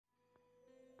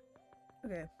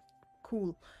Okay,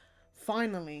 cool.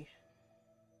 Finally.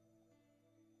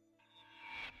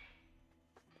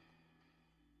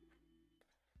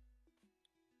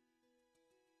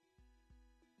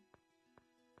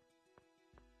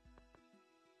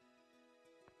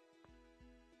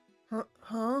 Huh?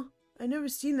 Huh? I never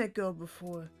seen that girl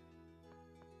before.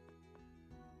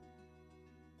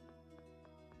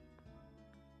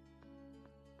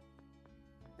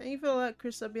 Thank you for that,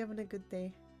 Chris. I'll be having a good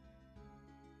day.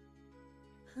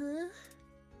 Huh?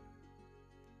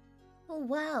 Oh,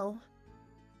 wow.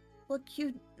 What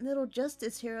cute little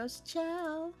justice heroes.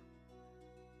 Ciao.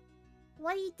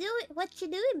 What you doing? What you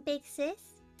doing, big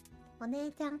sis?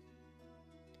 Oneta.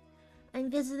 I'm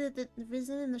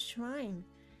visiting the shrine.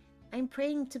 I'm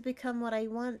praying to become what I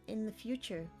want in the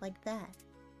future, like that.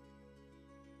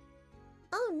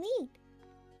 Oh, neat.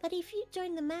 But if you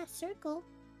join the mass circle,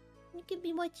 you can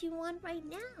be what you want right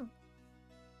now.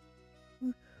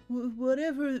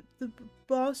 Whatever the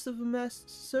boss of a mass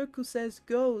circle says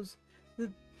goes. The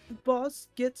boss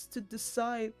gets to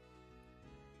decide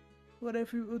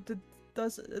whatever it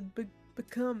does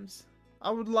becomes.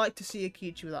 I would like to see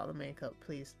Akichi without the makeup,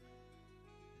 please.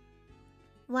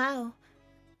 Wow.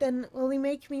 Then will he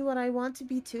make me what I want to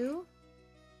be too?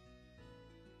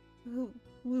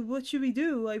 What should we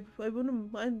do? I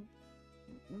wouldn't mind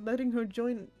letting her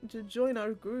join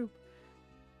our group.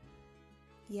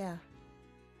 Yeah.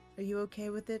 Are you okay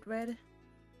with it, Red?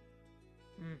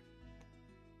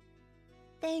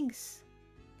 Thanks.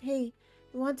 Hey,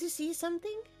 you want to see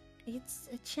something? It's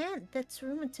a chant that's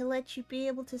rumored to let you be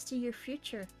able to see your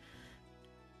future.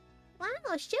 Wow,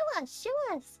 show us,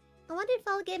 show us. I wonder if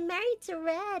I'll get married to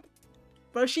Red.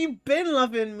 Bro, she been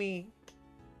loving me.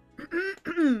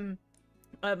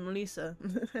 Lisa.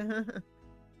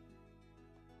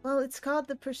 Well, it's called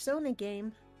the Persona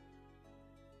game.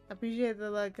 I appreciate the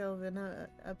like, Elvin. I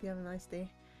hope you have a nice day.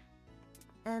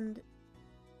 And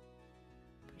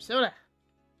Persona.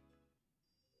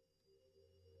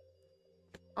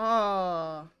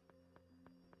 Oh.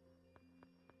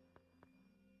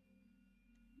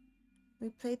 we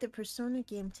played the Persona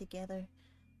game together.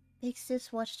 Big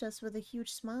Sis watched us with a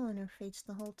huge smile on her face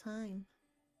the whole time.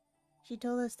 She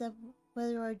told us that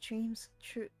whether our dreams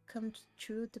come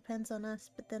true depends on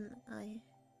us, but then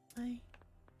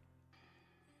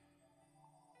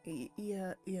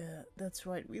Yeah, that's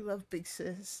right. We love Big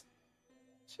Sis.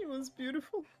 She was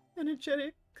beautiful,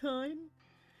 energetic, kind.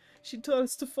 She taught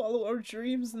us to follow our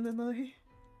dreams, and then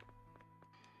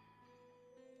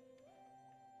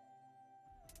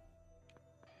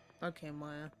Okay,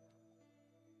 Maya.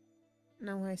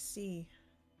 Now I see.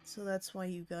 So that's why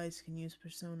you guys can use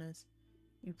personas.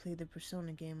 You play the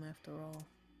Persona game after all.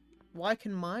 Why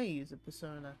can Maya use a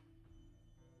persona?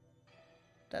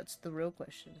 That's the real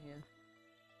question here.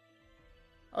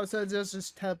 Oh, so it does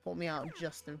just teleport me out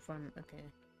just in front. Okay.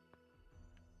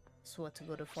 Swear to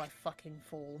God if I fucking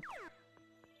fall.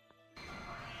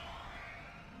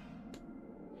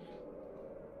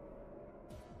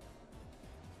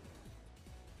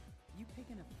 You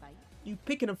picking a fight? You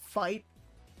picking a fight?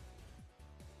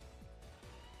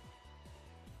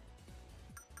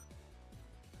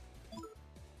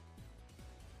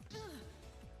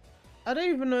 I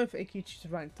don't even know if Ikichi's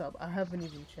ranked up. I haven't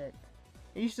even checked.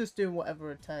 He's just doing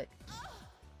whatever attack.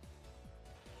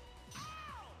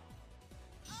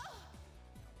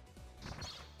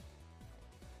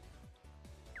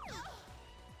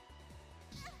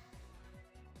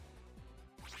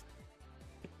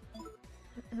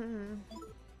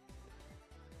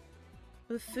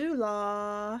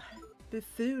 Bufula.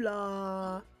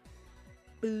 Bufula.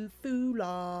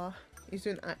 Bufula. He's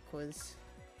doing Aquas.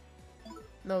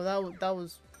 No, that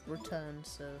was returned,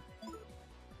 so...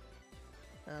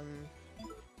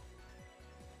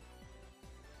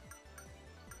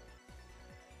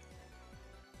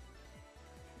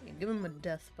 yeah, give him a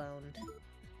death bound.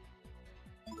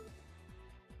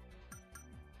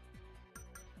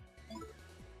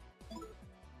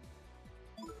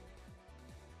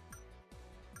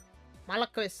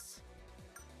 Malakis!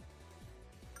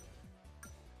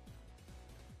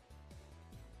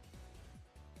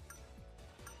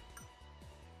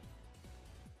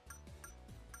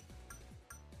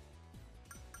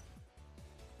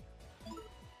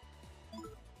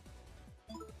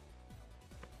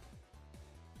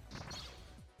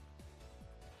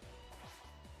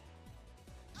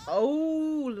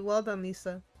 Oh, well done,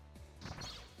 Lisa.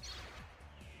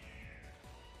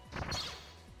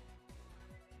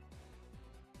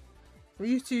 We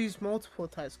used to use multiple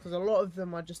types because a lot of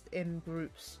them are just in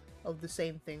groups of the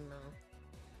same thing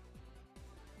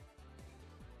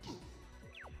now.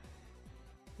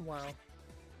 Wow.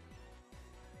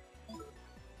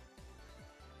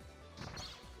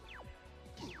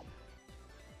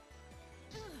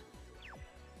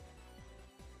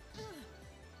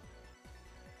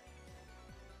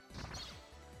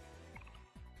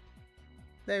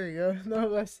 There we go.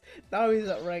 Now he's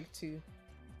at rank 2.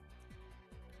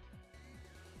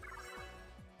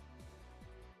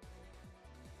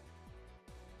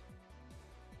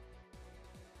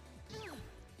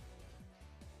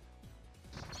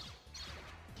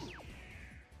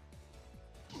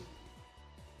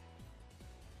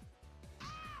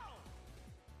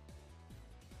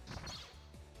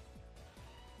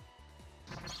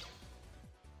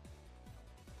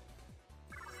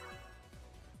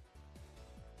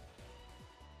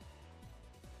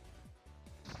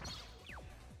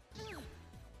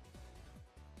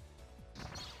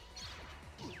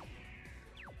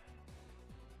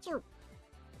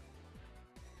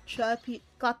 Chapi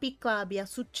Kapi Kabia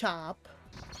su chop.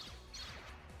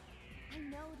 I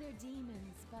know they're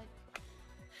demons, but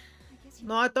I guess you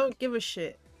No, I don't give a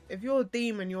shit. If you're a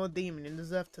demon, you're a demon. You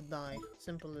deserve to die.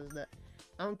 Simple as that.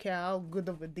 I don't care how good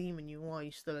of a demon you are,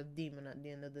 you're still a demon at the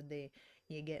end of the day.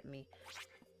 You get me?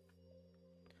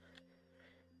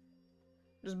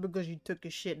 Just because you took a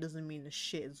shit doesn't mean the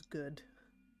shit is good.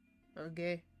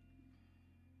 Okay?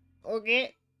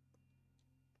 Okay?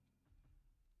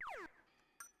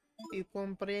 You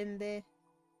comprende?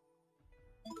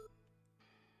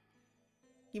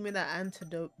 Give me that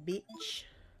antidote, bitch.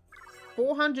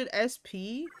 400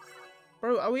 SP?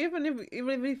 Bro, are we even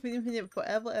infinite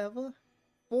forever, ever?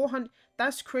 400?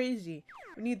 That's crazy.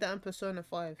 We need that in Persona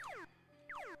 5.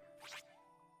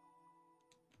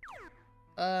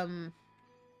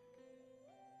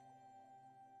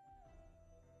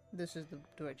 This is the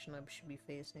direction I should be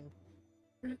facing.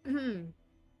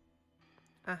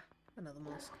 Ah, another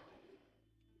mask.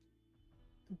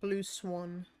 Blue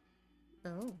Swan.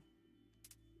 Oh.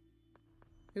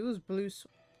 Who was Blue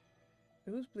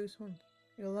Swan?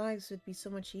 Your lives would be so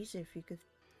much easier if you could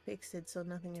fix it so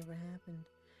nothing ever happened.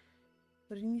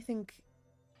 But didn't you think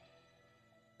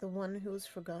the one who was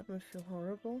forgotten would feel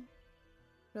horrible?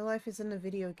 Your life isn't a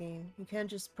video game. You can't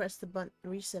just press the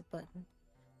reset button.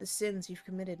 The sins you've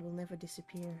committed will never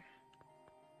disappear.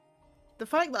 The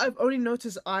fact that I've only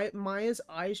noticed Maya's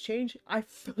eyes change, I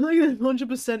feel like they've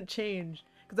 100% changed.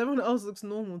 Because everyone else looks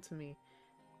normal to me.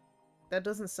 That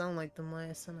doesn't sound like the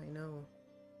Maya son I know.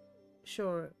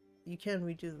 Sure, you can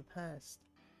redo the past.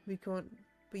 We can't,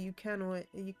 but you can always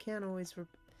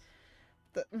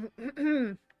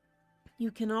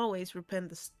you can always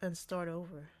repent and start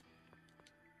over.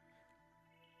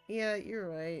 Yeah, you're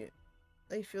right.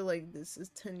 I feel like this is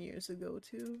 10 years ago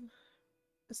too.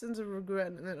 A sense of regret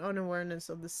and an unawareness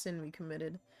of the sin we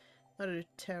committed. Utter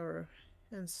terror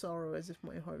and sorrow as if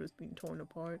my heart was being torn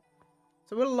apart.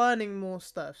 So we're learning more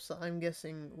stuff, so I'm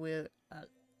guessing we're at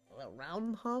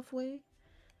around halfway?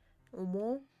 Or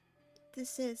more?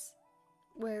 This is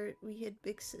where we hid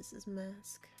Big Sis's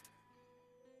mask.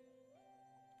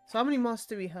 So how many masks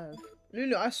do we have?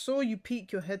 Lulu, I saw you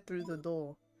peek your head through the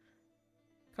door.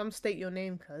 Come state your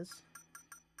name, cuz.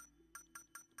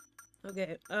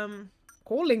 Okay,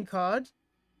 calling card.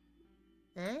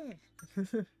 Ah.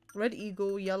 Red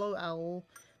eagle, yellow owl,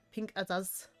 pink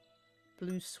ataz,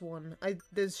 blue swan.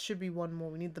 There should be one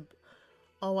more. We need the...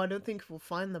 Oh, I don't think we'll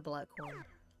find the black one.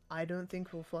 I don't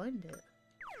think we'll find it.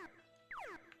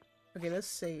 Okay, let's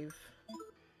save.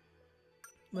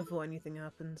 Before anything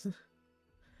happens.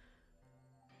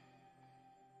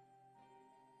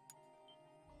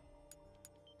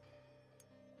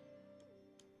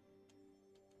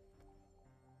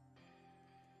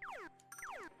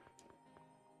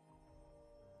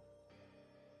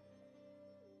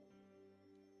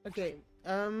 Okay,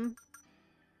 the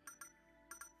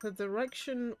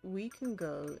direction we can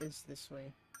go is this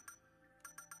way.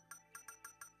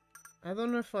 I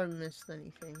don't know if I missed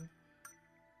anything.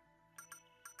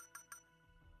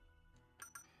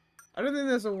 I don't think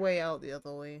there's a way out the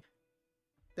other way.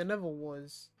 There never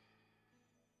was.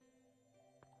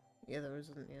 Yeah, there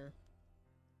isn't, yeah.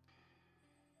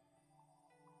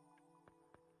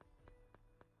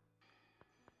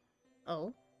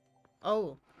 Oh.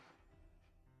 Oh.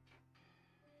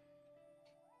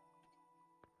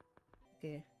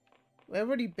 Okay. We've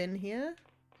already been here?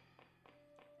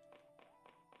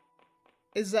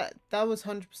 Is that was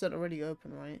 100% already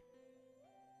open, right?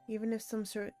 Even if some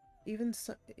certain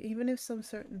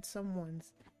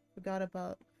someones forgot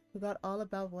all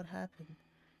about what happened,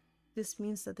 this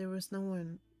means that there was no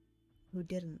one who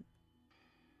didn't.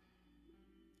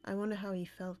 I wonder how he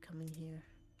felt coming here.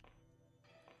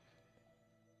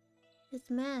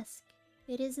 His mask.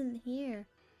 It isn't here.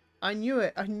 I knew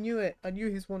it. I knew it. I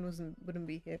knew his one wouldn't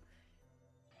be here.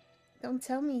 Don't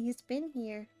tell me he's been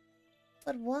here.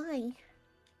 But why?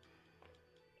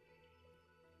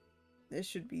 This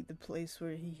should be the place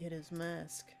where he hid his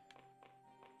mask.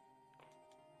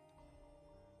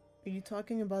 Are you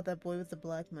talking about that boy with the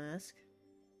black mask?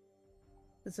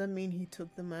 Does that mean he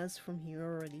took the mask from here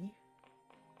already?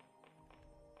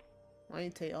 Why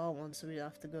didn't take R1 so we'd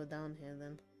have to go down here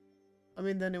then? I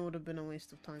mean, then it would have been a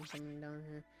waste of time coming down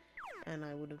here. And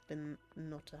I would have been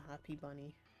not a happy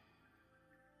bunny.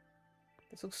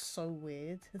 This looks so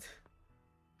weird.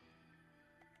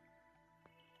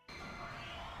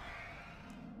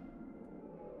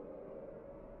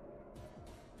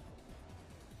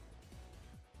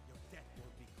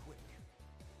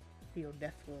 Your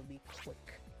death will be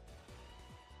quick.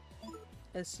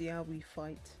 Let's see how we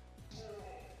fight.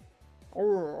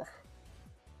 Oh.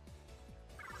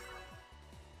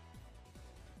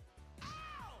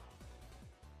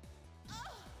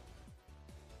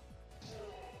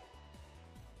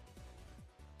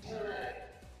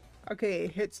 Okay,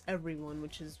 it hits everyone,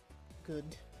 which is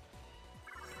good.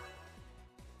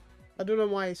 I don't know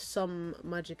why some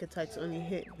magic attacks only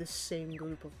hit the same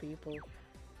group of people.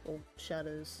 Or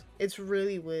shadows. It's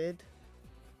really weird.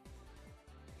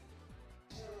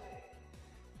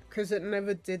 Because it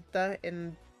never did that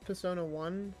in Persona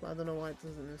 1. I don't know why it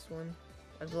does in this one.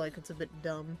 I feel like it's a bit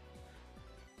dumb.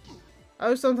 I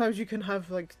know sometimes you can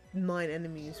have like 9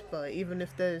 enemies, but even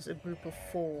if there's a group of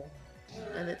 4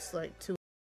 and it's like 2.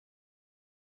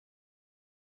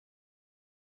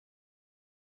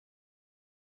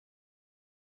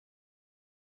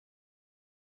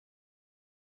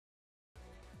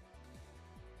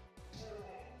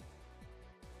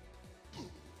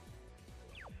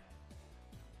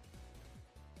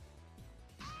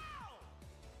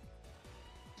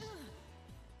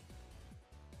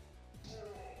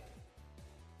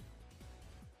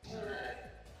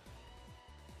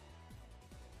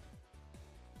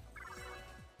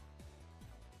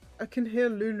 I can hear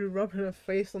Lulu rubbing her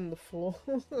face on the floor.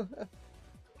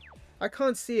 I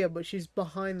can't see her, but she's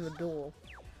behind the door.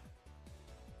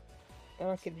 And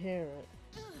I can hear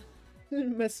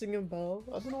it. Messing about.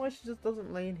 I don't know why she just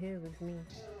doesn't lay in here with me.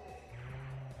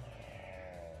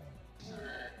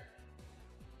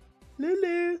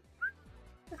 Lulu!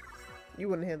 You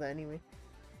wouldn't hear that anyway.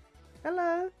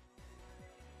 Hello?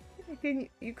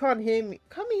 You can't hear me.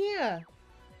 Come here!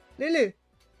 Lulu!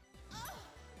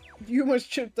 You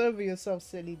almost tripped over yourself,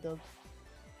 silly dog.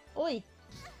 Oi!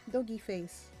 Doggy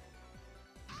face.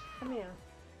 Come here.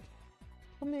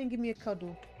 Come here and give me a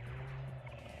cuddle.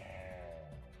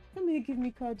 Come here, give me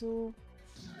a cuddle.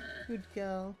 Good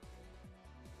girl.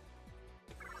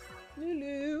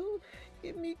 Lulu,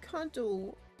 give me a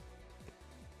cuddle.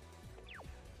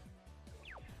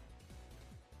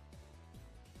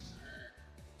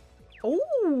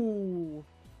 Oh!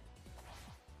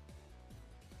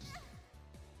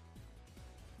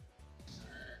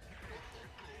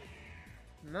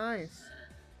 Nice.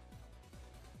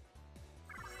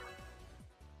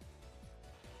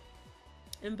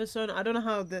 In Persona, I don't know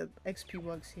how the XP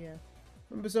works here.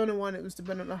 In Persona 1, it was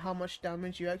dependent on how much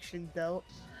damage you actually dealt.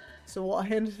 So what I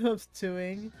ended up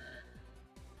doing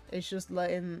is just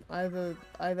letting either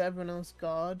everyone else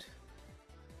guard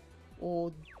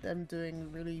or them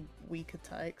doing really weak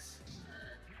attacks.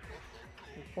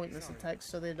 Or pointless attacks,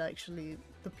 so they'd actually,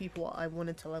 the people I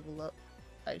wanted to level up,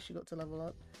 actually got to level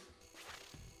up.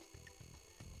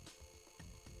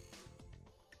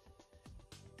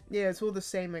 Yeah, it's all the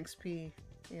same XP.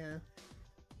 Yeah.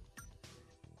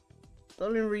 The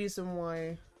only reason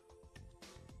why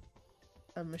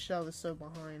Michelle is so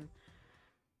behind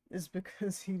is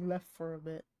because he left for a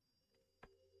bit.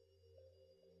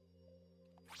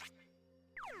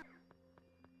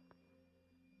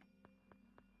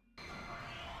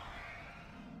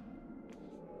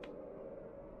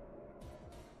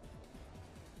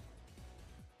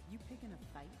 You picking a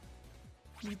fight?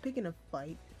 You picking a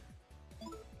fight?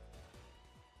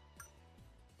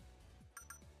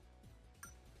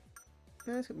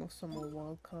 Let's get some more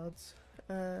wild cards.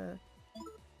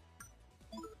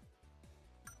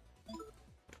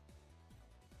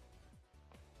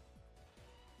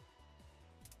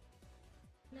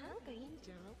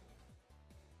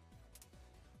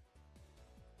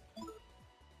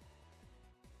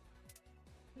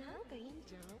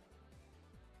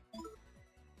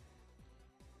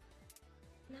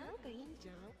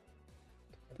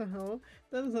 What the hell?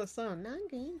 That does not sound.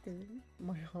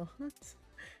 My heart.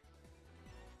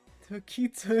 Turkey,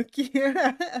 turkey.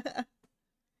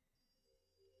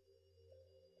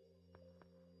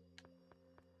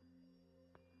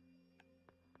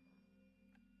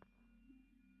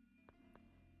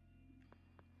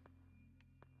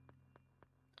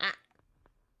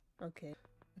 Okay.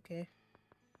 Okay.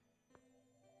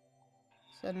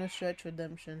 So no stretch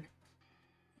redemption.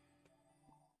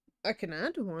 I can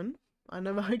add one. I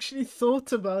never actually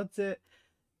thought about it.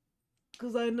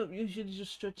 Because I end up usually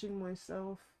just stretching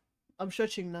myself. I'm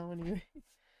stretching now anyway.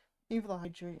 Even though I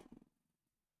hydrate.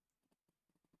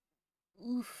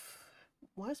 Oof.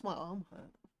 Why is my arm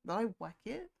hurt? Did I whack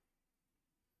it?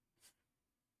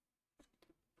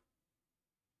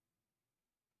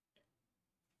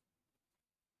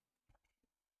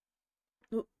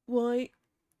 Why?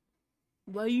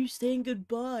 Why are you saying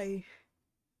goodbye?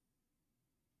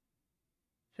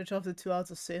 Stretch after 2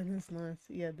 hours of sailing is nice.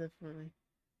 Yeah, definitely.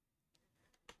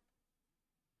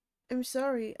 I'm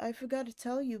sorry, I forgot to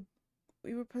tell you.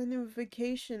 We were planning a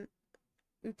vacation.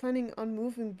 We're planning on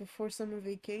moving before summer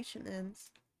vacation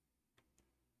ends.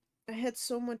 I had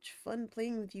so much fun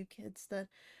playing with you kids that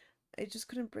I just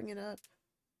couldn't bring it up.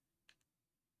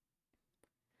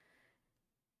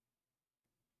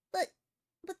 But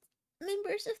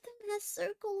members of the mass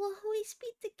circle will always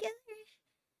be together.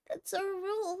 That's our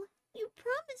rule. You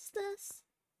promised us.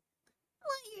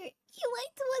 Why, you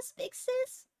lied to us, big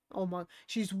sis. Oh my,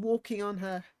 she's walking on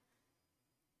her.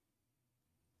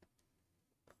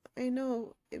 I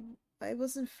know, I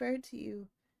wasn't fair to you.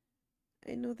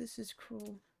 I know this is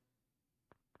cruel.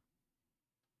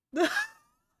 I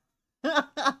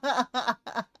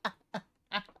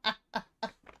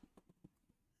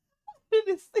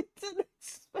just didn't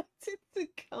expect it to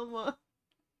come on.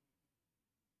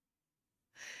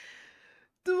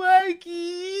 Dwarky!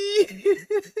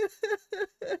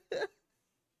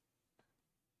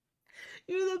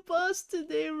 You're the boss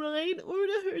today, right?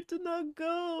 Order her to not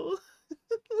go.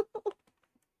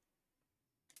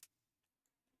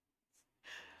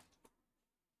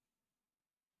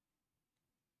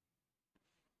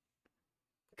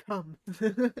 Come.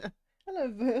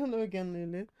 Hello again,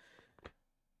 Lulu.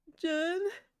 Jen?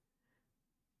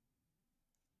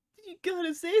 You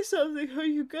gotta say something or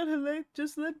you gotta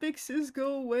just let Big Sis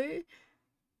go away.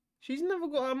 She's never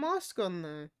got a mask on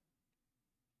though.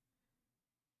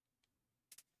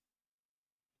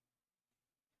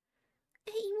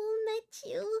 I won't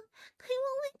let you. I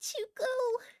won't let you go.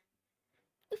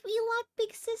 If we lock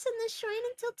Big Sis in the shrine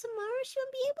until tomorrow, she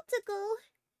won't be able to go.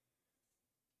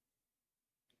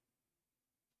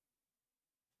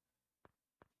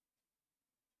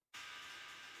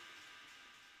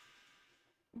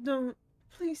 Don't.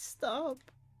 Please stop.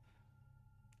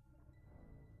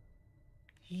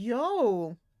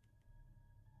 Yo!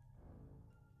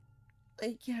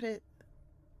 I get it.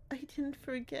 I didn't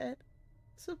forget.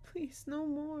 So please, no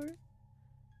more.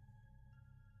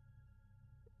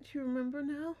 Do you remember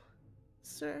now,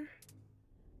 sir?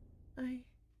 I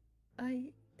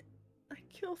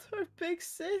killed her big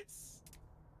sis.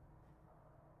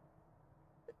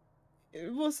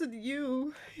 It wasn't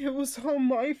you. It was all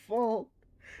my fault.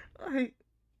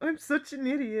 I'm such an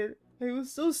idiot. I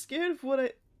was so scared of what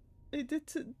I did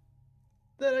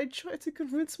that I tried to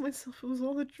convince myself it was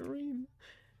all a dream.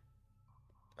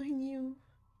 I knew.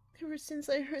 Ever since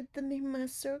I heard the name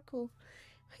Mass Circle,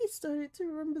 I started to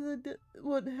remember that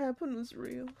what happened was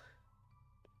real.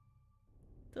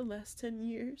 The last 10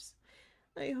 years,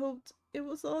 I hoped it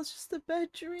was all just a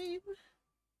bad dream.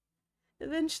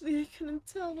 Eventually, I couldn't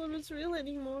tell what was real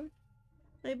anymore.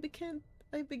 I began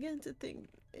to think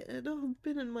it had all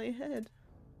been in my head.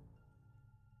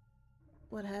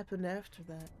 What happened after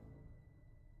that?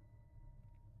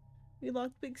 We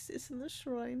locked Big Sis in the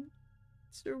shrine.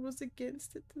 Sir was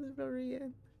against it to the very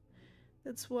end.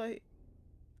 That's why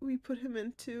we put him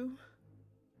in too.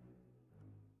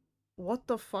 What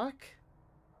the fuck?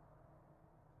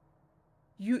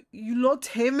 You locked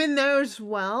him in there as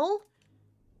well?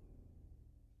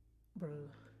 Bro.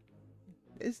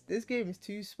 This game is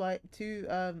too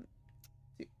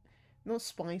not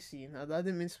spicy. No, I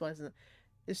didn't mean spicy.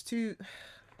 It's too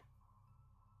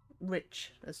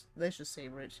rich. Let's just say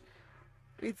rich.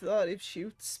 We thought if she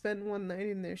would spend one night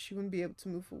in there, she wouldn't be able to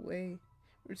move away.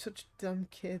 We're such dumb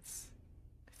kids.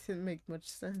 It didn't make much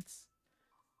sense.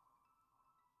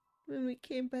 When we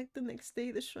came back the next day,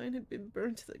 the shrine had been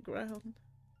burned to the ground.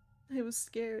 I was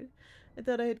scared. I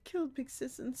thought I had killed Big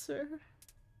Sis and Sir.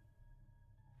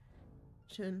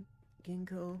 Jun,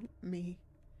 Ginkgo, me.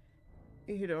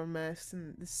 We hid our masks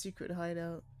in the secret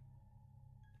hideout,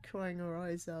 crying our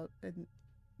eyes out, and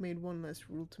made one last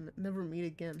rule to never meet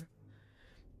again.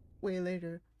 Way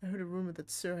later, I heard a rumor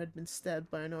that Sir had been stabbed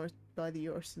by the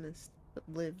arsonist, but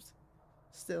lived.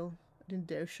 Still, I didn't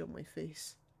dare show my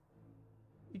face.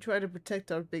 We tried to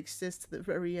protect our big sis to the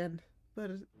very end,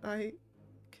 but I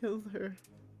killed her.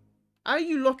 How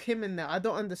you lock him in there? I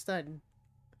don't understand.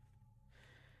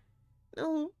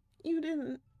 No, You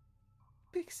didn't.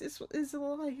 Big Sis is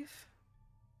alive.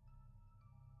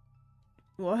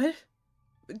 What?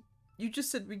 You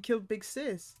just said we killed Big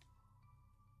Sis.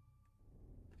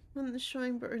 When the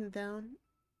shrine burned down,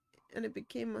 and it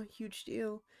became a huge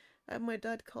deal, I had my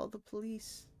dad call the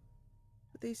police.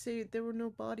 But they say there were no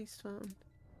bodies found.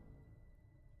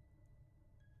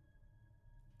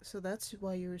 So that's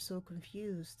why you were so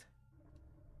confused.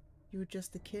 You were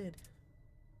just a kid.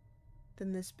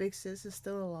 Then this Big Sis is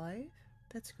still alive?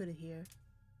 That's good to hear.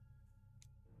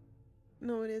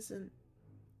 No, it isn't.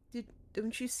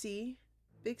 Don't you see?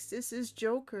 Big Sis is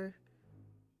Joker.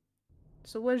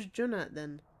 So where's Jun at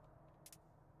then?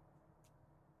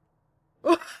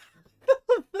 Oh,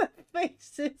 the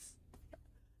faces.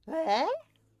 Eh?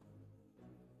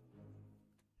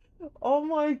 Oh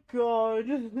my god.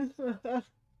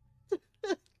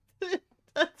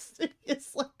 That's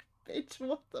it's like, bitch,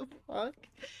 what the fuck?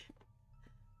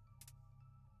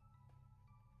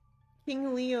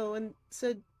 King Leo and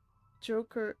said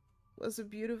Joker was a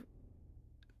beautiful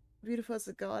as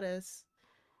a goddess.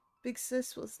 Big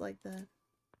Sis was like that.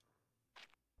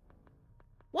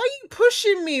 Why are you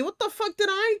pushing me? What the fuck did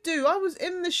I do? I was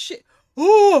in the shit.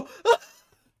 Oh!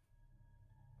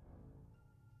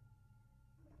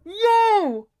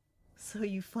 No! So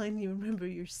you finally remember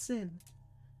your sin.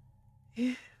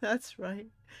 That's right.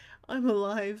 I'm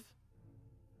alive.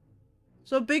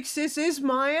 So Big Sis is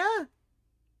Maya?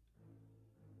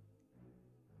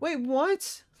 Wait,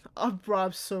 what? Oh, bro,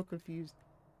 I'm so confused.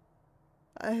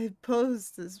 I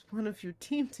posed as one of your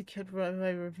team to get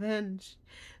my revenge.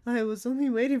 I was only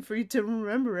waiting for you to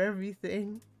remember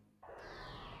everything.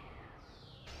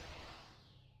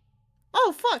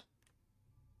 Oh, fuck!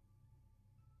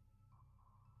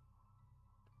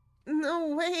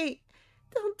 No, wait!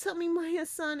 Don't tell me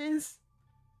Maya-san is...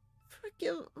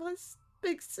 Forgive us,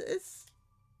 Big Sis.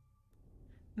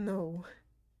 No.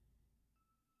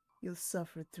 You'll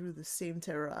suffer through the same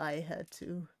terror I had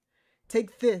to.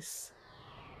 Take this.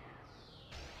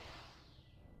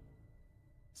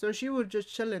 So she was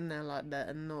just chilling there like that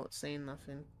and not saying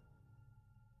nothing.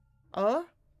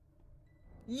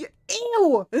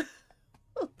 Ew!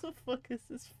 What the fuck is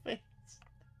this face?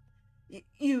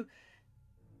 You...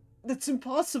 That's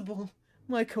impossible.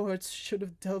 My cohorts should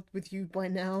have dealt with you by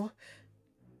now.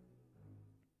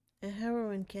 A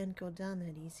heroine can't go down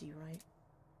that easy, right?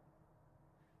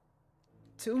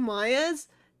 2 Mayas?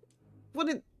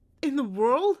 What in the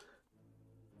world?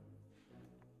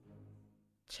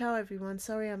 Ciao everyone,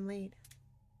 sorry I'm late.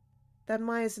 That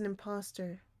Maya's an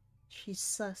imposter. She's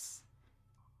sus.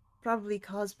 Probably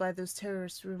caused by those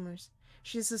terrorist rumors.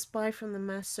 She's a spy from the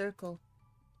mass circle.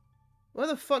 Where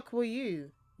the fuck were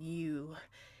you? You.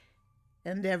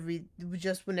 And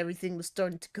just when everything was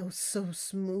starting to go so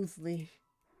smoothly.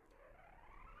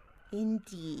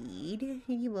 Indeed.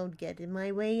 You won't get in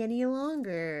my way any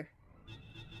longer.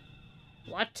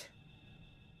 What?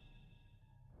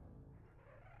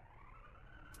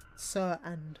 Sir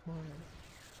Antoine.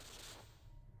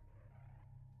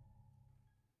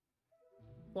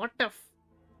 What the f...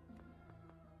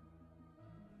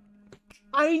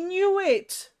 I knew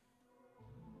it!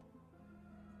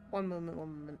 One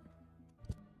moment.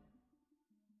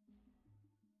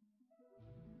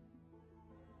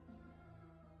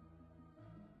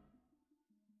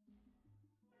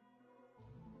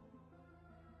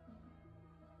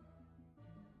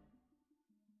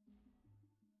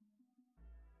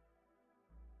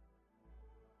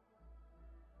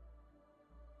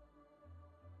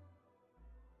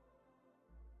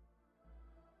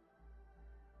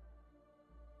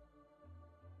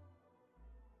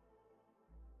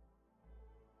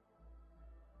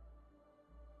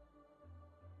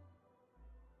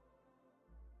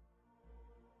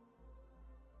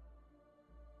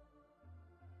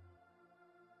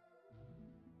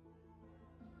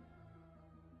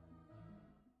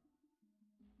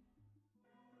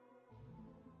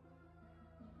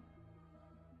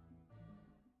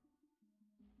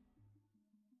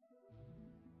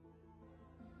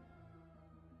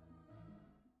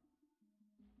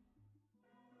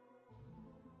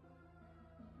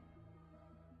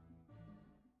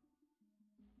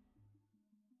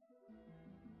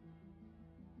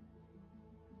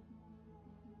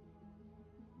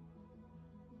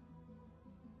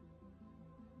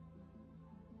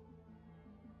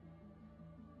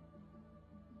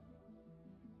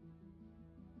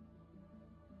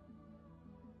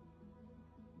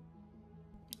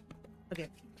 Okay.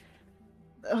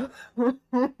 The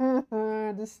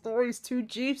story's too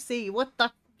juicy. What the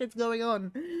f is going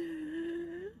on?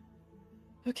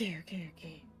 Okay.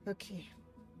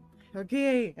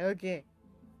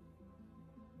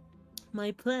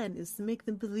 My plan is to make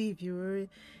them believe you were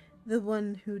the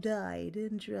one who died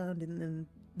and drowned in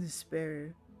the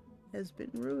despair has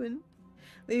been ruined.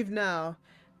 Leave now.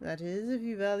 That is, if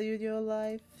you valued your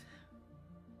life.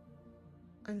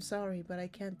 I'm sorry, but I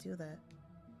can't do that.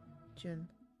 Jun.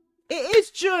 It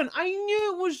is Jun! I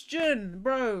knew it was Jun,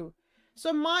 bro!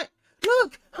 So my...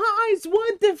 Look! Her eyes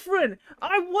were different!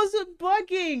 I wasn't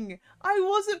bugging! I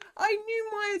knew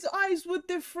my eyes were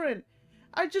different!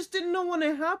 I just didn't know when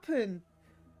it happened.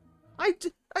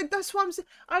 That's what I'm saying.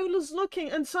 I was looking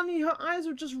and suddenly her eyes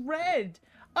were just red.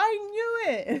 I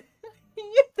knew it! I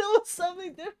knew there was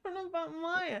something different about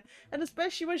Maya. And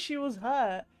especially when she was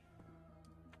hurt.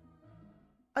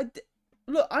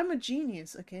 Look, I'm a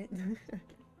genius, okay?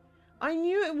 I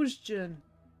knew it was Jun.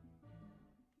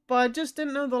 But I just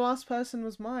didn't know the last person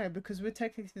was Maya because we're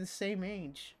technically the same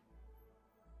age.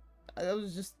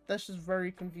 That's just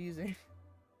very confusing.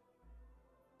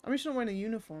 I mean, she's not wearing a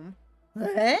uniform.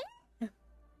 Eh?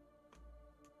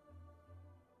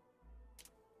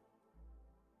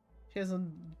 She has a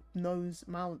nose,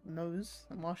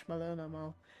 a marshmallow in her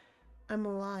mouth. I'm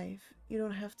alive. You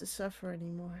don't have to suffer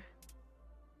anymore.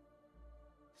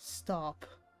 Stop.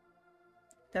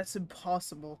 That's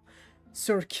impossible.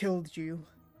 Sir killed you.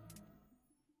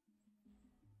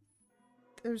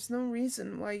 There's no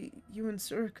reason why you and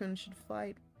Surikun should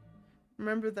fight.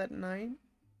 Remember that night?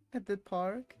 At the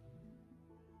park?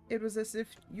 It was as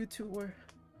if you two were...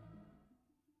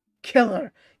 Kill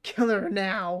her! Kill her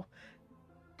now!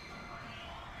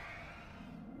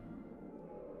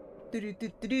 C'est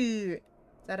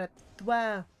à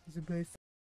toi, Zubais.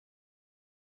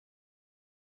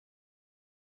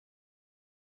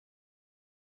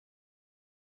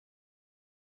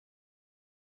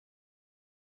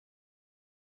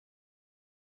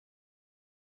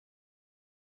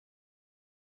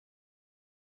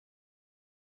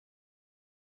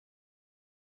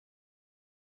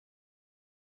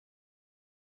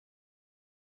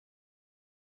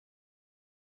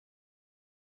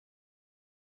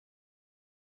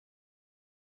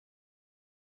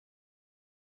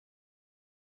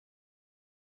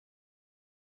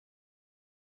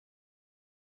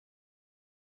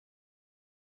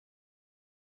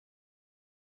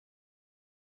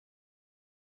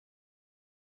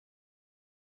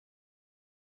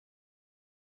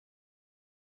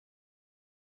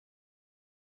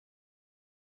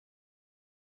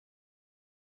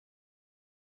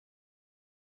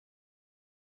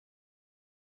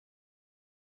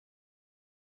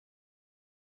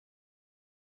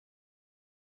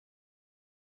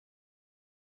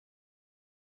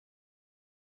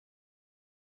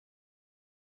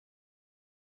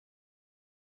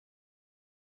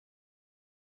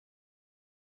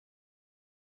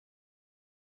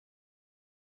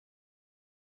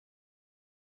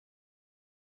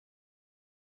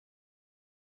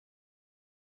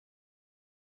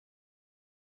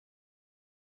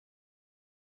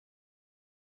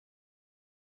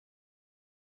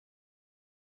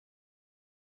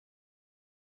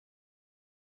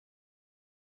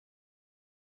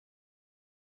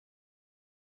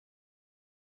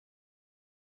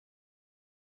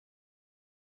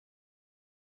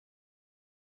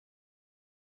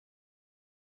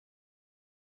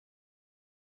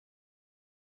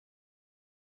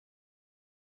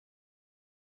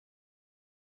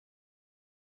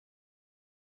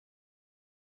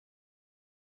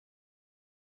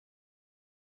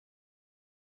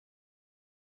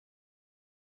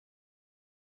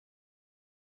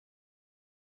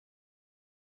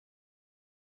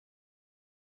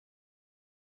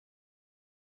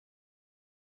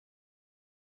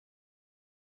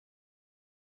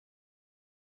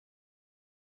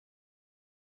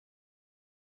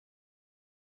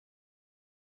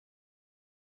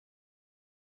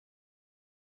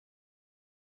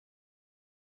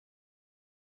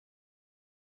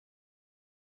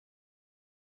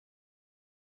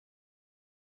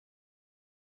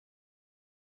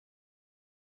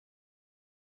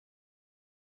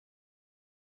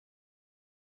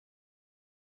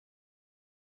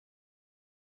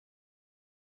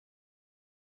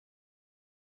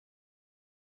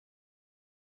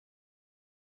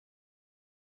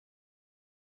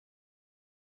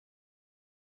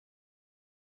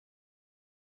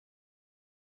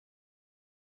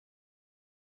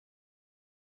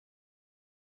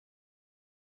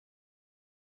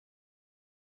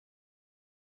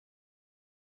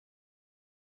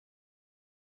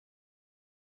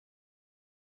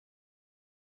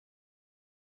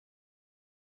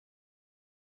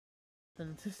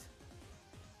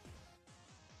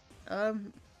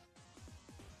 Um...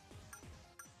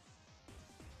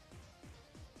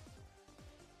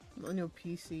 on your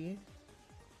PC.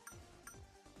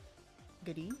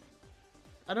 Goody.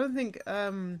 I don't think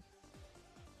let's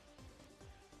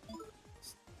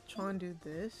try and do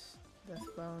this.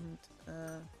 Deathbound.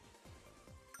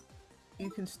 You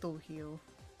can still heal.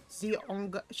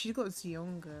 Zionga. She's got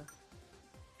Zionga.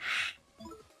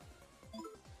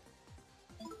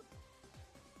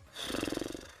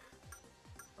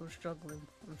 I'm struggling.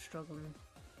 I'm struggling.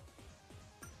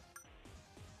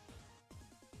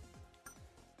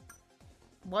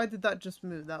 Why did that just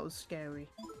move? That was scary.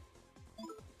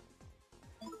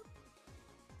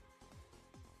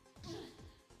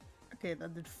 Okay,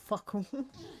 that did fuck all.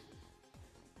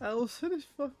 That also did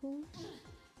fuck all.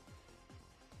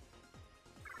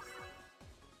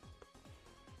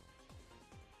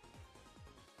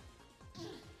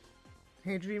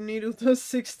 Hey, Dream Needle does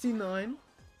 69.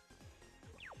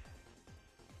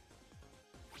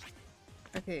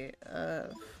 Okay,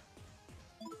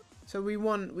 so we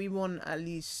want at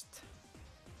least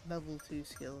level 2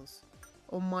 skills.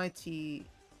 Almighty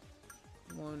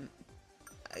won't.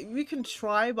 We can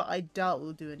try, but I doubt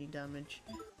we'll do any damage.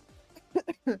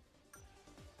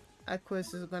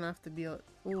 Aquas is gonna have to be. Oh,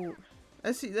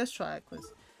 let's see. Let's try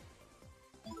Aquas.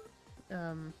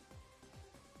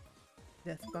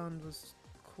 Deathbound was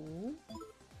cool.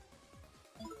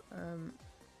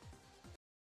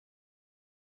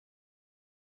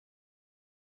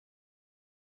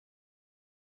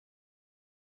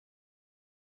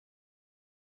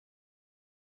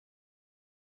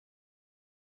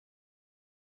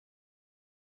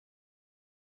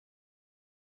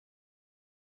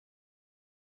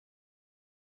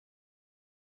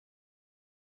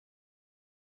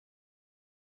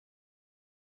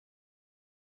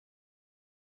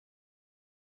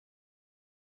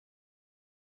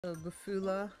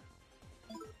 Bufula.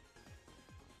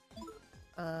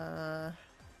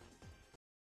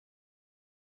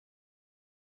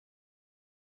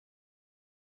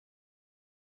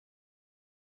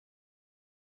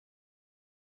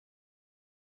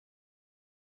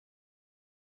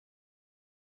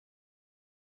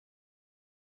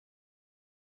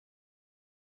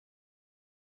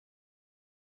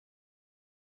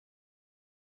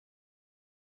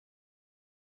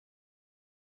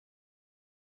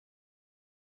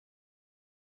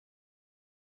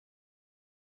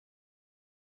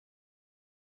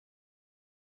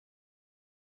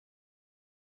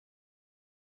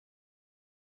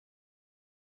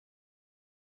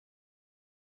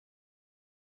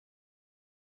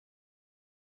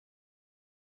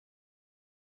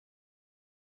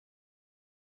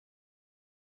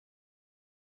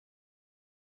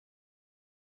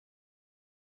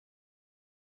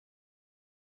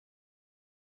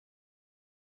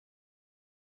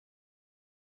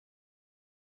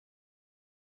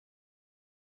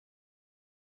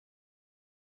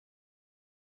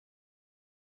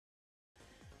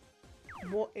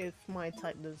 What if my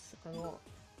type does a lot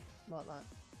about that?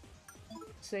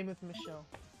 Same with Michelle,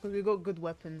 because we got good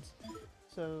weapons,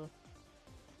 so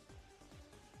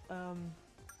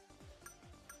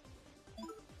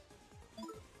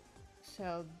see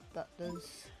how that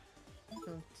does.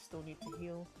 Still need to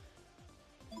heal.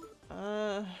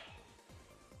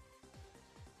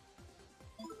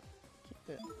 Keep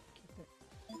it.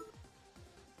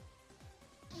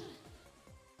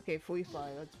 Okay,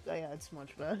 45. That's yeah, that's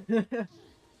much better.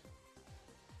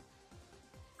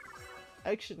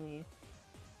 Actually,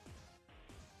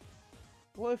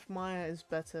 what if Maya is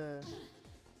better?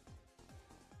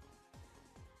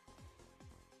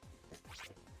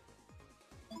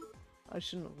 I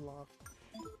shouldn't have laughed,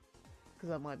 because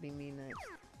that might be me next.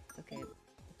 Okay,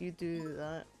 you do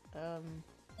that.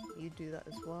 You do that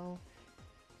as well.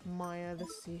 Maya,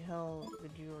 let's see how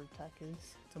good your attack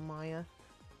is to Maya.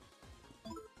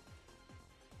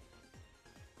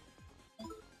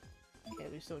 Okay,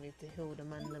 we still need to heal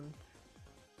them and them.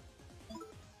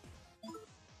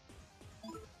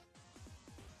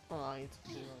 Oh, I need to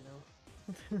pee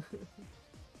right now.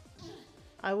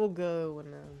 I will go when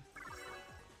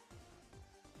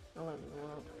I don't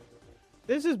know.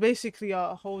 This is basically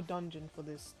a whole dungeon for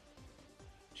this.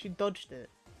 She dodged it.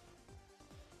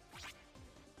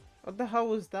 What the hell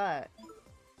was that?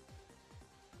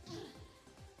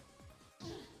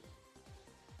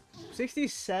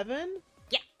 $67?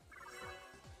 Yeah.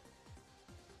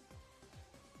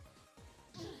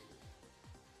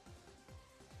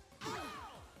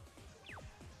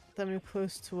 I'm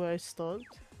close to where I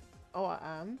stopped. Oh, I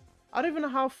am. I don't even know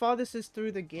how far this is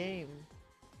through the game.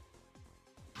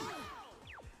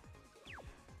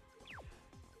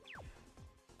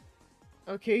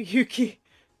 Okay, Yuki.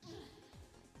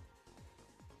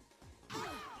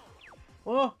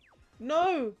 Oh,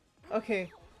 no!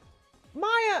 Okay.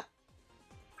 Maya!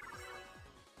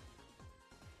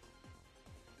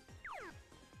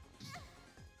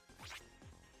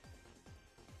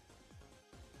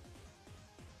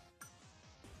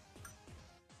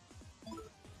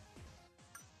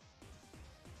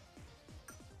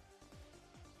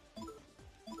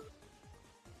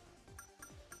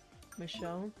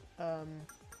 Michelle,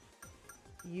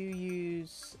 you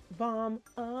use Balm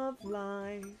of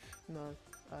Life. No,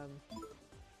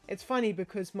 it's funny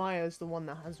because Maya's the one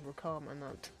that has Rakam and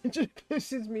that just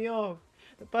pisses me off.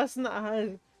 The person that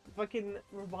has fucking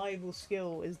revival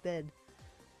skill is dead.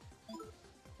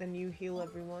 Then you heal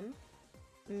everyone.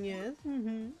 Yes,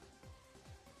 you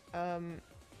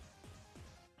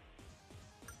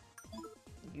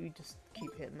just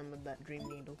keep hitting them with that dream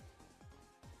needle.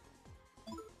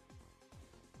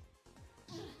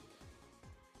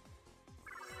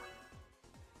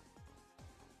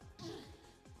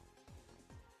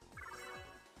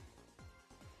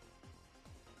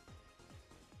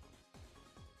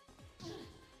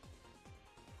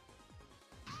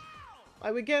 I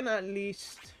would get at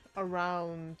least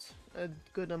around a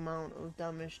good amount of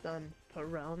damage done per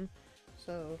round,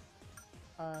 so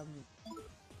I'd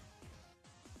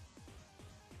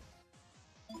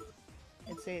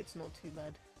say it's not too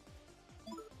bad.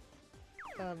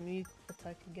 You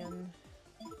attack again.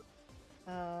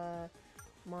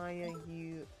 Maya,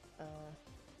 you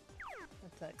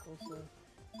attack also.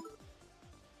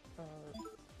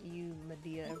 You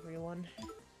Medea everyone.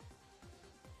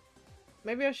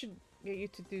 Maybe I should get you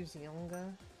to do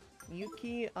Zyonga.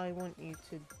 Yuki, I want you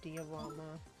to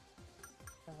diorama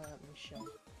Michelle.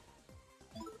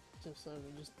 Just so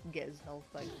we just get his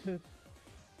health back.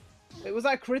 Wait, was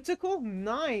that critical?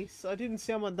 Nice! I didn't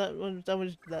see how much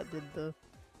damage that did though.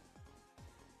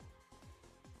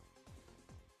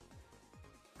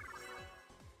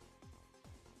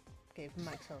 Okay,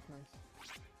 max health, nice.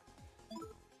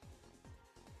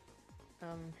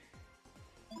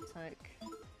 Attack.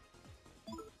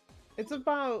 It's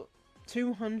about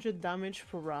 200 damage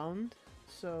per round,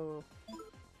 so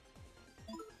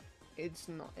it's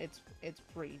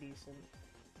pretty decent.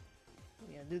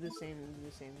 Yeah, do the same, do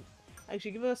the same.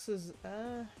 Actually, give us his, do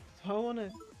I wanna,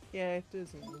 yeah, do the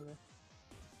same.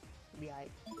 Be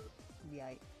aight. Be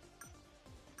aight.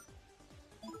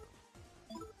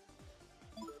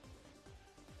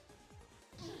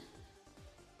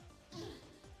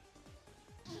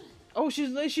 Oh,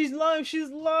 she's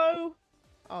low!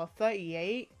 Oh,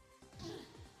 38?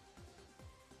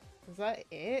 Is that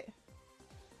it?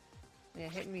 Yeah,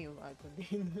 hit me with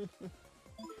Aquadine.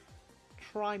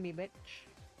 Try me, bitch.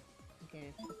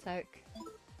 Okay, attack.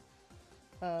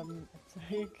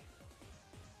 Attack.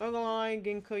 Not gonna lie,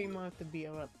 Ginkgo, you might have to beat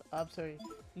her up. I'm sorry,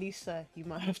 Lisa, you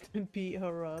might have to beat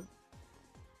her up.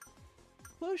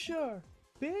 Push her,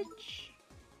 bitch!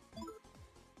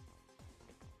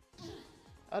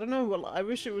 I don't know, well, I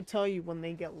wish it would tell you when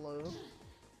they get low.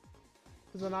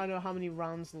 Because then I know how many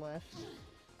rounds left.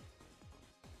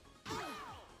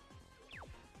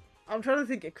 I'm trying to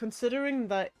think, considering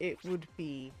that it would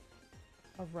be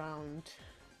around,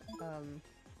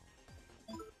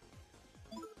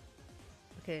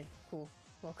 okay, cool.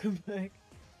 Welcome back.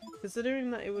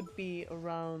 Considering that it would be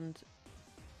around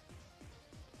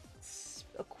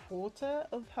a quarter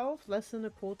of health, less than a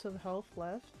quarter of health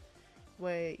left,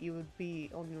 where you would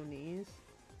be on your knees,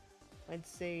 I'd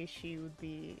say she would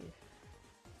be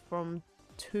from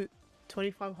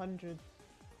 2500.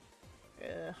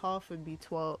 Half would be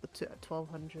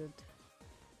 1200.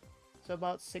 So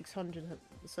about 600.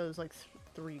 So it's like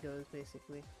 3 goes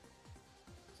basically.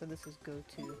 So this is go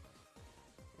 2,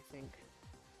 I think.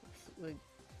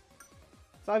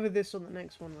 It's either this or the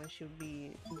next one where she'll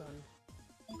be done.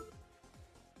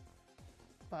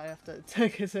 But I have to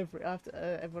attack us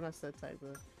everyone has to attack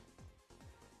though.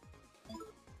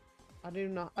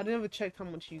 I never checked how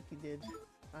much Yuki did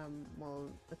while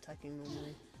attacking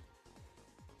normally.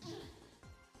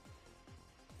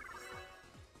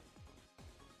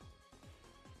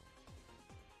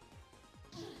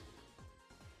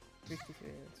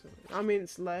 I mean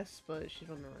it's less, but she's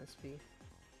on no SP.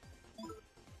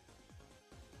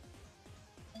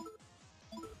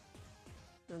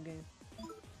 Okay.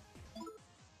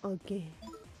 Okay.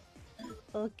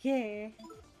 Okay.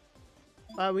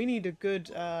 We need a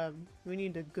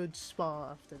good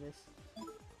spa after this.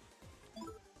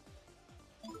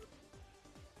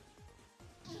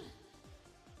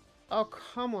 Oh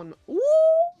come on. Ooh!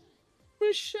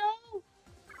 Michelle!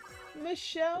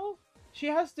 Michelle? She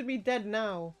has to be dead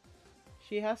now.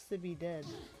 She has to be dead.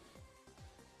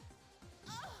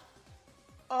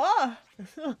 Ah!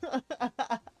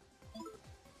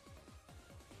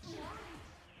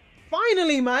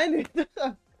 Finally, man!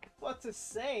 What to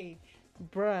say?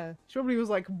 Bruh. She probably was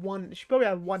like she probably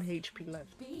had 1 HP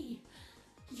left. B,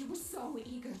 you were so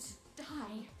eager to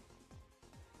die.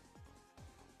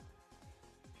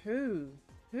 Who?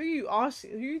 Who you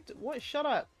asking? What? Shut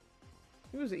up.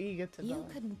 He was eager to die. You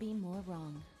couldn't be more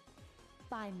wrong.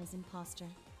 Bye, Ms. Imposter.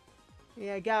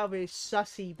 Yeah, get out of here,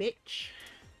 sussy bitch.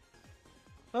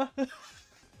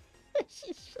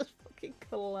 She's just fucking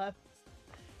collapsed.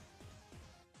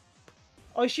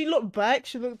 Oh, she looked back.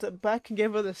 She looked at back and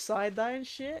gave her the side eye and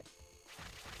shit.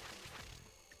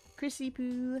 Chrissy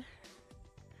poo.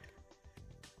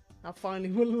 I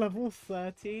finally won level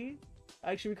 30.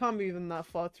 Actually, we can't be even that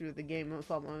far through the game if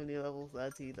I'm only level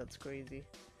 30. That's crazy.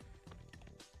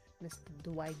 Mr.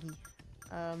 Dwaggy.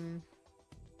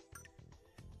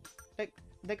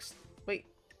 Next. Wait.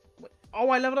 Oh,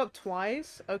 I leveled up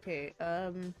twice? Okay,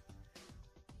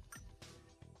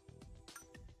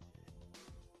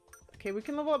 okay, we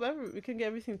can level up we can get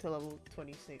everything to level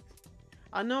 26.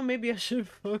 I know maybe I should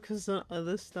focus on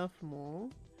other stuff more.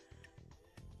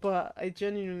 But I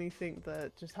genuinely think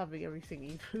that just having everything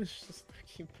even is just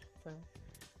looking better.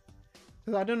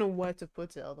 Because I don't know where to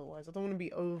put it otherwise. I don't want to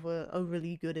be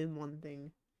overly good in one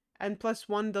thing. And plus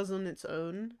one does on its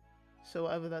own. So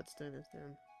whatever that's doing is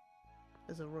doing.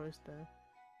 There's a rose there.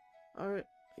 Are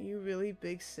you really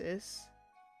big, sis?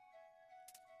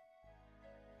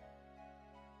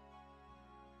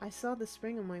 I saw the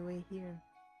spring on my way here.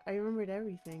 I remembered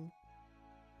everything.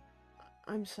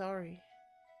 I'm sorry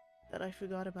that I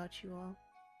forgot about you all.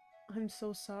 I'm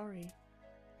so sorry.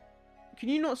 Can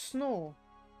you not snore?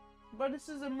 But this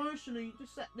is emotional. You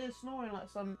just sat there snoring like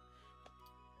some...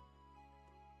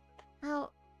 How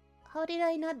did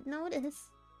I not notice?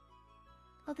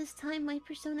 All this time my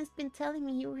persona's been telling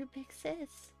me you were big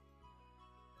sis.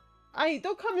 Hey,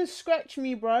 don't come and scratch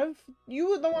me, bruv. You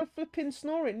were the one flipping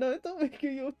snoring. No, don't make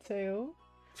it your tail.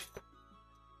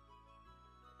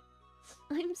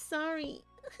 I'm sorry.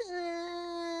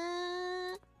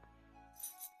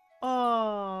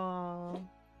 Oh.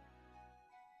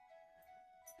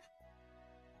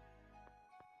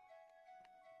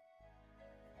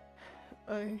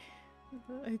 I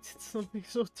did something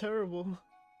so terrible.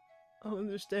 I'll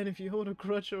understand if you hold a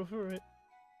grudge over it.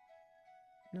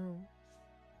 No.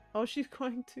 Oh, she's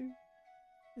crying too.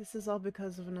 This is all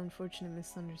because of an unfortunate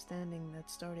misunderstanding that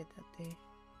started that day.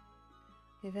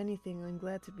 If anything, I'm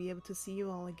glad to be able to see you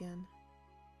all again.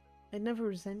 I never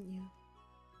resent you.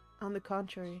 On the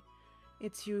contrary,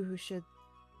 it's you who should...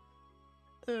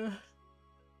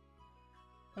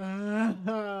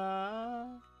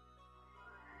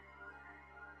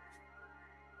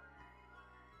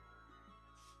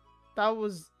 That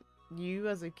was you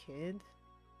as a kid?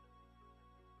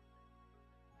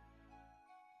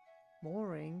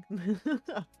 Boring.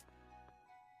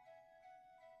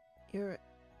 You're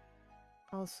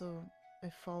also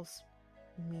a false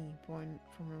me born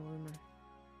from a rumor.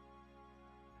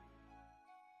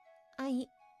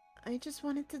 I just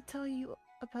wanted to tell you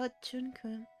about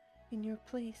Junkun in your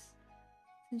place,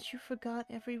 since you forgot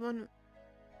everyone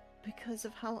because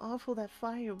of how awful that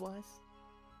fire was.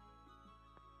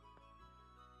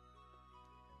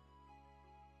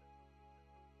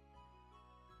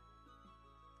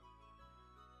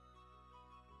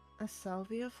 A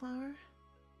salvia flower?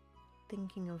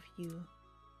 Thinking of you.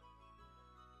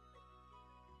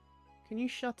 Can you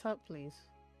shut up, please?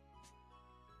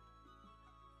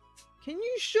 Can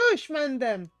you shush, man,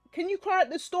 them? Can you cry at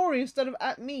the story instead of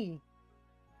at me?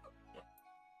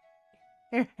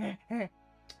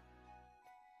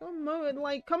 One moment,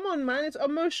 like, come on, man. It's an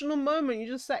emotional moment. You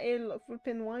just sat here like,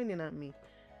 flipping whining at me.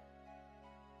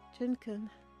 Junkun,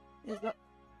 is that...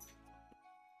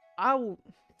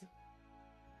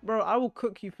 Bro, I will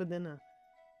cook you for dinner.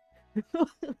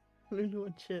 Lulu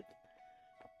and shit.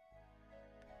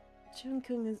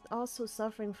 Junkun is also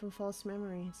suffering from false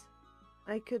memories.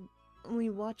 I could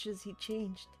only watch as he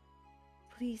changed.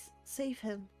 Please, save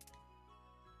him.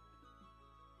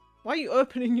 Why are you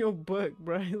opening your book,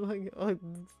 bro? like, oh,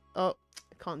 I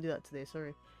can't do that today,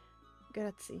 sorry.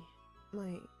 Grazie,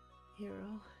 my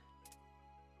hero.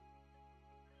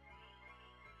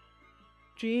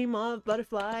 Dream of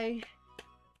butterfly.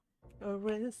 Or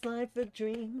when it's life a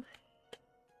dream.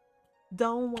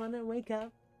 Don't wanna wake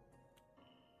up.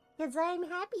 'Cause I'm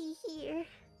happy here.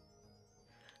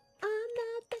 I'm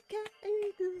not the kind.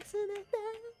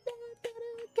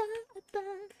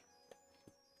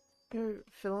 You're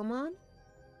Philemon?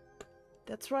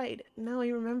 That's right. Now I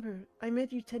remember. I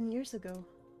met you 10 years ago.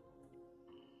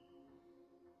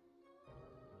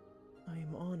 I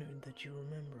am honored that you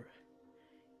remember.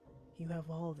 You have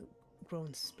all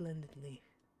grown splendidly.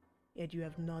 Yet you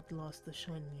have not lost the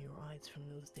shine in your eyes from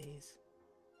those days.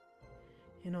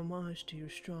 In homage to your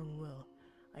strong will,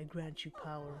 I grant you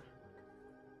power.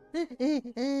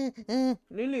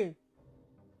 Lulu,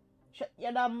 shut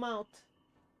your damn mouth.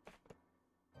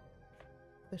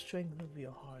 The strength of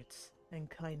your hearts and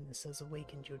kindness has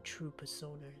awakened your true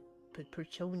persona.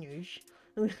 Personas.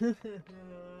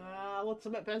 What's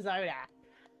about persona?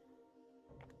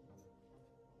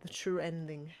 The true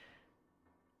ending.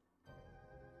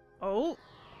 Oh.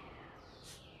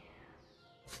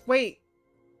 Wait.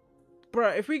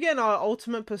 Bruh, if we get our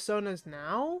ultimate personas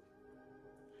now...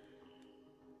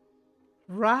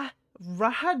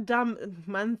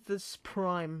 Rahadamanthus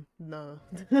Prime. No.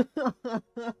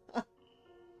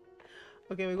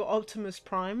 Okay, we got Optimus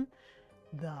Prime.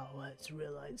 Thou hast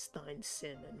realized thine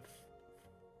sin and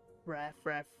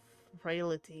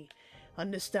frailty.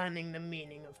 Understanding the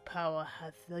meaning of power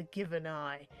hath given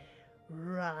I,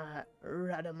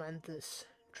 Radamanthus,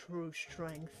 true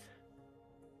strength.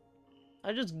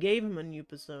 I just gave him a new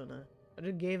persona. I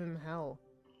just gave him hell.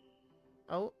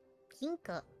 Oh,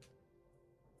 Pinka.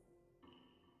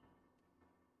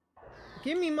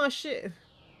 Give me my shit.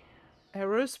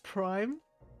 Eros Prime.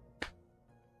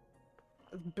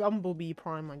 Bumblebee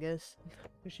Prime, I guess.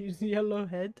 She's yellow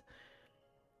head.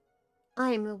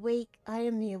 I am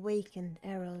the awakened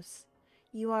Eros.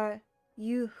 You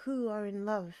who are in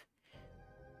love.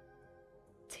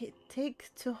 Take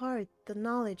to heart the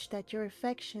knowledge that your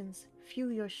affections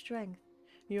fuel your strength.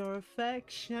 Your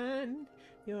affection.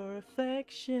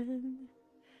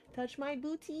 Touch my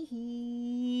booty.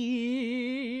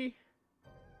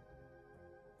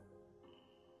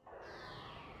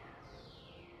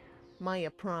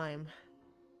 Maya Prime.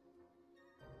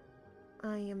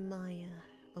 I am Maya,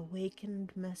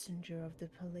 awakened messenger of the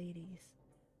Pleiades.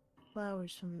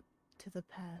 Flowers to the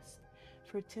past,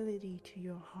 fertility to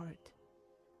your heart.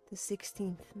 The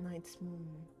 16th night's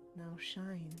moon now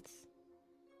shines.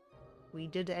 We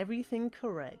did everything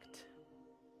correct.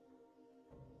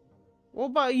 What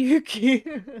about Yuki?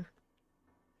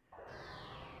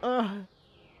 Oh,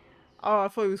 I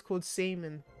thought he was called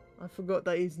Seaman. I forgot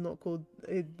that he's not called...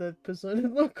 the persona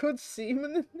is not called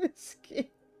Seaman in this game.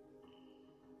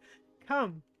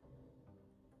 Come.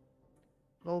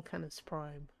 Volcanus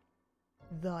Prime.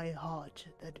 Thy heart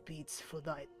that beats for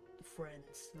thy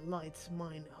friends lights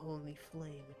mine holy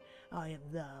flame. I am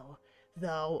thou.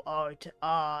 Thou art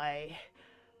I.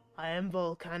 I am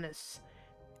Volcanus,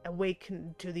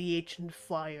 awakened to the ancient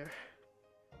fire.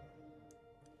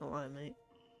 Alright, mate.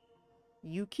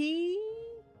 Yuki?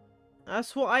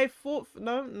 That's what I thought.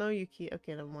 No, Yuki.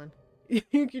 Okay, never mind.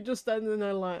 Yuki just standing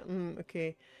there like,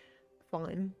 okay,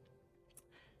 fine.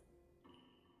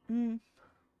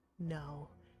 Now,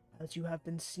 as you have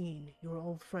been seen, your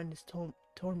old friend is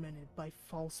tormented by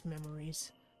false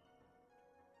memories.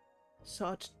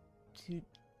 Sought to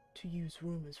use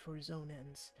rumors for his own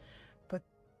ends, but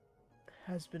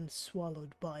has been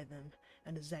swallowed by them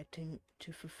and is acting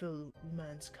to fulfill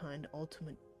mankind's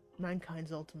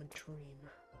ultimate dream.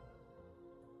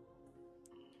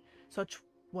 Such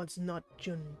was not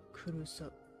Jun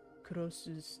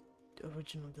Kurosu's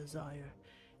original desire.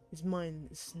 His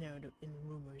mind is snared in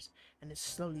rumors and is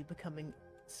slowly becoming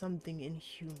something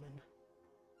inhuman.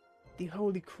 The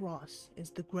Holy Cross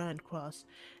is the Grand Cross,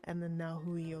 and the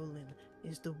Nahuiolin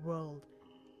is the world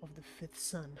of the fifth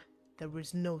sun. There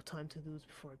is no time to lose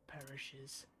before it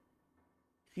perishes.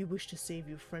 If you wish to save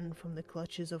your friend from the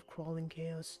clutches of crawling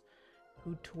chaos,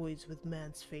 who toys with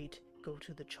man's fate, go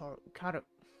to the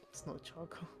it's not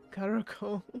charcoal.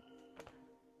 Caracol.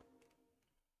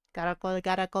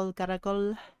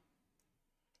 Caracol.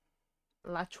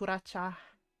 La Churacha.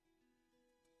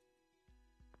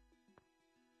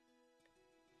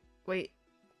 Wait,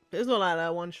 there's not like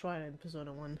that one shrine in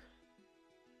Persona 1.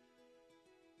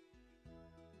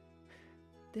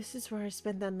 This is where I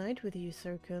spent that night with you,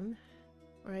 Circum.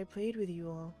 Where I played with you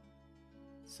all.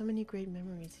 So many great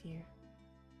memories here.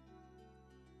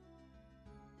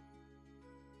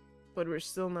 But we're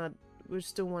still a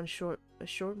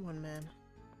short one, man.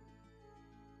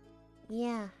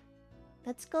 Yeah.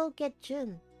 Let's go get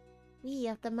Jun. We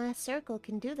of the Mass Circle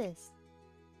can do this.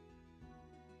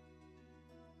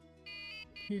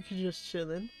 You can just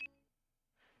chillin'.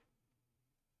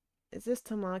 Is this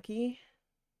Tamaki?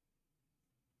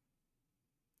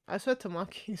 I said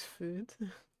Tamaki's food.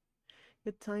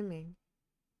 Good timing.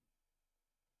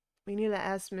 We need to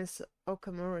ask Miss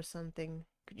Okamura something.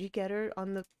 Could you get her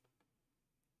on the...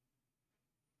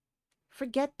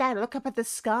 Forget that, look up at the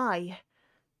sky.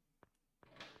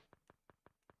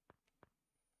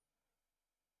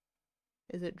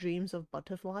 Is it dreams of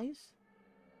butterflies?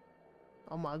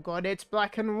 Oh my god, it's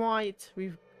black and white.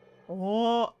 We've...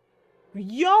 Oh!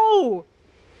 Yo!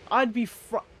 I'd be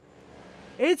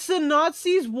It's the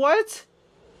Nazis? What?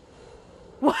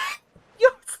 What? Yo,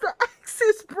 it's the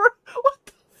Axis, bro! What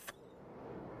the f...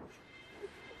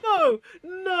 No!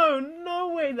 No!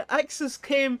 No way! The Axis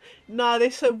came... Nah, they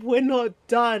said, we're not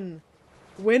done.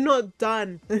 We're not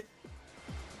done. This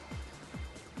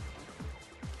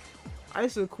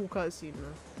is a cool cutscene,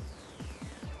 man.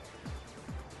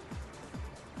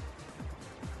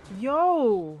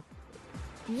 Yo!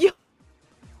 Yo!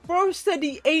 Bro said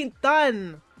he ain't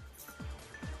done!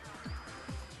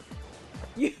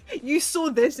 You saw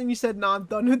this and you said, nah, I'm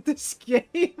done with this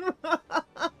game.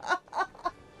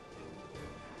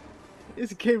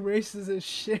 This game racist as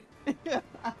shit.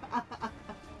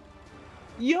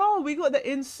 Yo, we got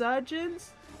the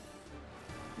insurgents?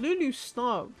 Lulu,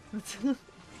 stop. Yo,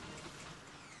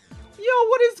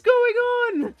 what is going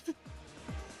on?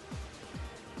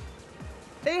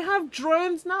 They have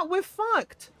drones now? We're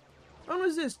fucked. When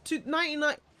was this?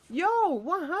 299. Yo,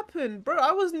 what happened? Bro,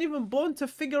 I wasn't even born to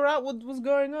figure out what was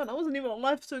going on. I wasn't even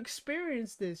alive to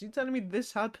experience this. You telling me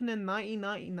this happened in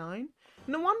 1999?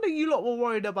 No wonder you lot were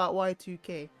worried about Y2K.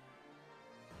 Hey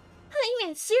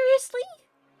man, seriously?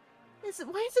 Why is an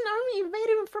army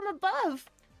invading from above?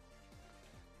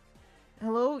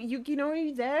 Hello, Yukino, are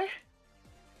you there?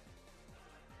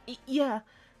 Yeah,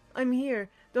 I'm here.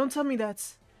 Don't tell me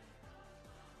that's...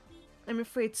 I'm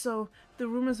afraid so. The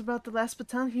rumors about the last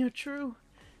battalion are true.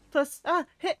 Plus,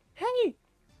 hey!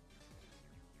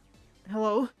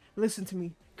 Hello? Listen to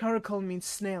me. Karakul means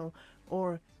snail,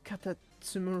 or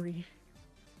Katatsumori.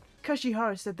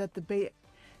 Kashihara said that the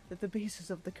basis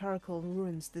of the Karakul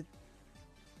ruins, the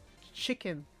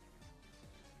chicken.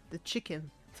 The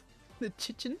chicken. The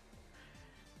chicken?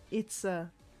 It's a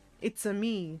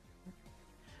me.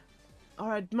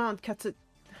 Alright, Mount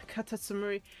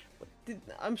Katatsumori.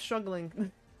 I'm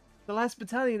struggling. The last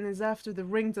battalion is after the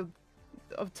rings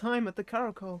of time at the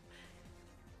Karakul.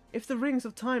 If the rings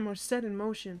of time are set in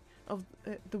motion of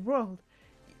the world,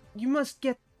 you must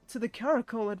get to the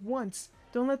Karakul at once.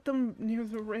 Don't let them near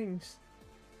the rings.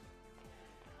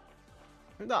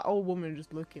 That old woman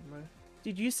just looking, bro.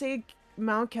 Did you say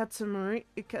Mount Katatsumori?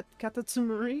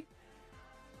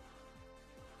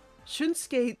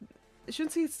 Shunsuke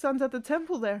stands at the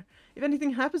temple there. If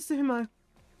anything happens to him,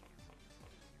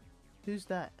 Who's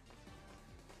that?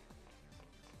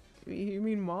 You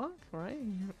mean Mark, right?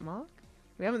 Mark?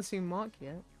 We haven't seen Mark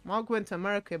yet. Mark went to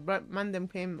America, but man them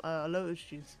came Lotus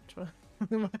Juice.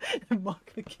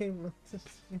 Mark became Lotus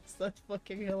Juice. That's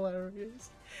fucking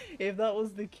hilarious. If that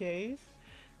was the case.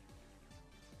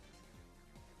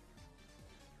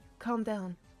 Calm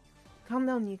down. Calm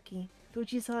down, Yuki.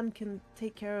 Fuji-san can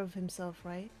take care of himself,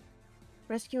 right?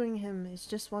 Rescuing him is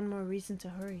just one more reason to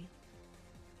hurry.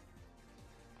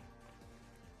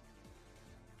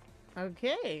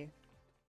 Okay.